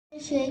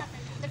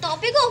The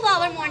topic of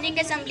our morning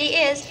assembly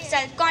is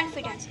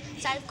self-confidence.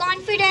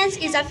 Self-confidence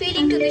is a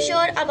feeling to be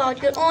sure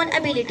about your own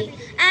ability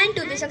and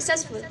to be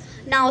successful.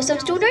 Now, some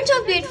students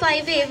of grade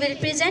 5A will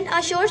present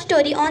a short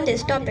story on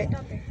this topic.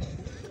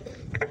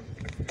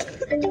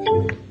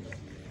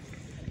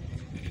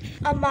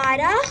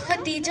 Amara,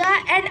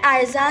 Khadija and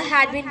Aiza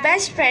had been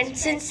best friends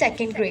since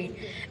second grade,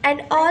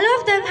 and all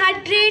of them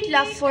had great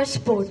love for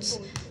sports.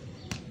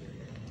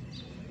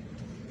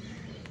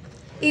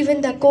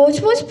 Even the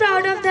coach was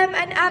proud of them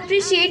and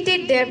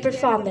appreciated their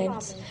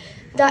performance.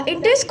 The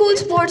inter-school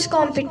sports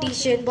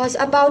competition was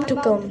about to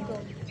come.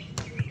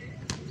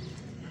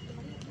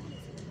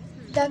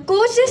 The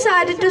coach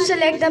decided to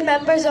select the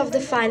members of the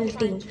final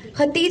team.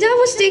 Khadija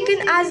was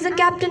taken as the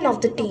captain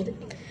of the team.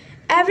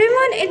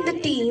 Everyone in the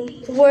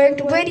team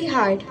worked very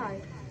hard.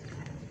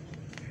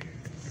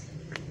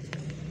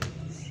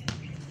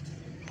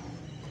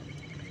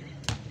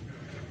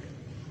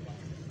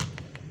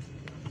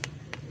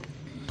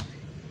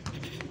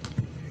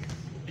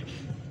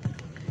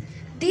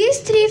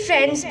 These three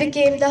friends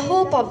became the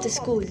hope of the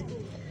school.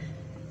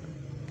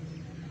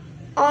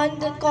 On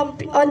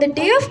the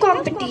day of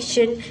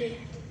competition,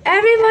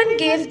 everyone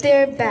gave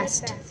their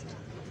best.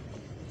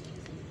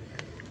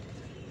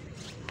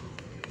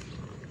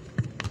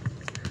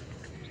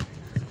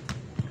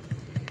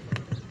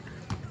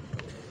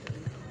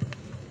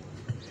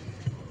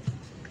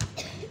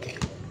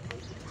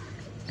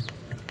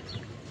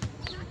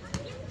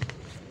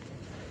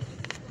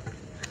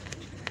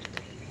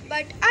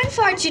 But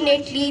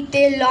unfortunately,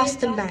 they lost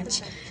the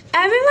match.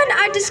 Everyone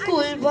at the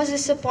school was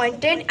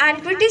disappointed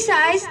and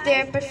criticized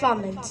their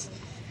performance.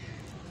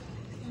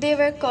 They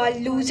were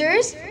called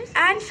losers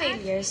and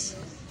failures.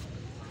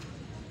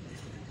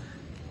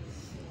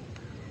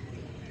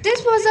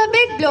 This was a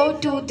big blow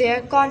to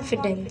their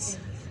confidence.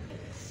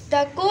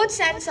 The coach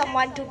sent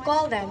someone to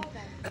call them.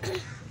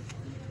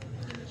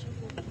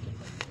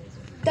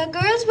 The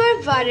girls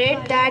were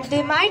worried that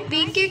they might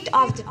be kicked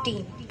off the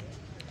team.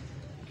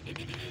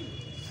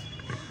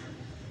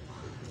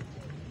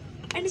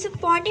 And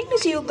disappointing to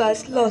see you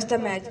girls lost the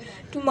match.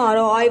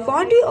 Tomorrow I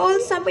want you all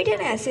to submit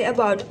an essay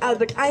about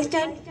Albert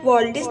Einstein,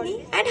 Walt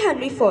Disney and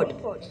Henry Ford.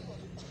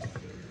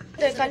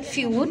 They were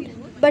confused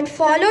but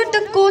followed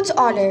the coach's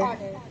order.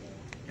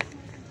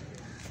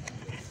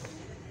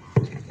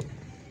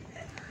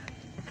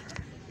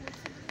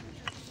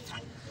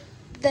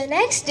 The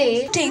next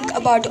day, Think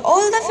about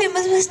all the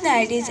famous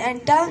personalities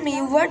and tell me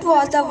what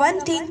was the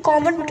one thing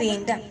common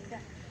between them.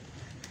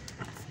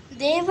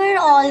 They were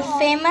all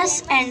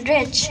famous and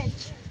rich.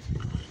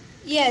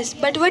 Yes,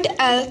 but what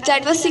else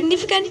that was a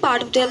significant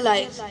part of their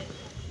lives?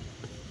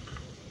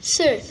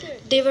 Sir,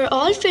 they were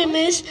all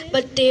famous,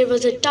 but there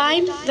was a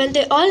time when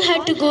they all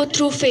had to go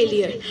through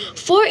failure.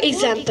 For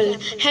example,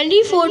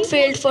 Henry Ford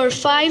failed for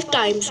 5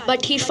 times,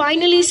 but he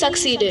finally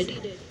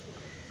succeeded.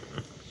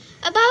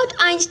 About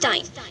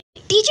Einstein,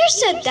 teachers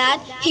said that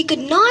he could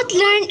not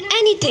learn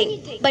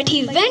anything, but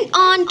he went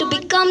on to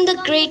become the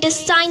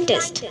greatest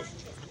scientist.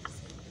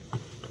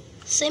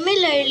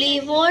 Similarly,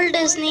 Walt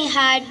Disney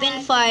had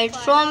been fired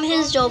from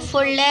his job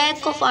for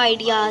lack of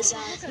ideas,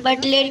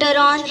 but later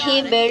on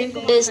he built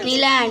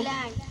Disneyland.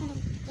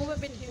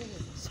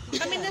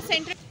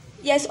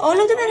 Yes, all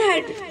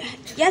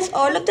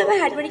of them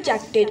had been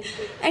rejected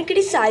and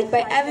criticized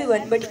by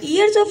everyone, but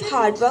years of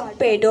hard work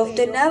paid off.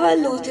 They never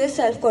lose their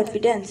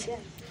self-confidence.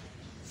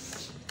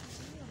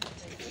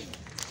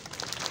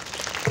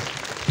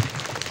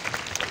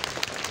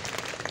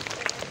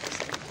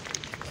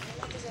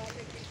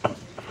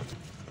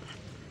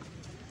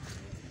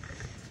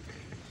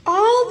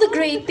 all the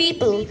great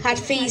people had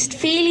faced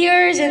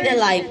failures in their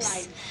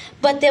lives,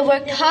 but they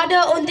worked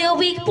harder on their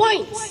weak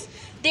points.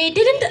 They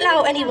didn't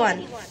allow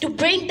anyone to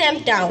bring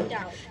them down,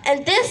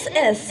 and this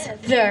is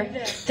where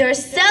their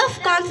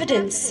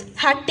self-confidence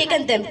had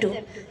taken them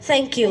to.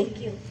 Thank you.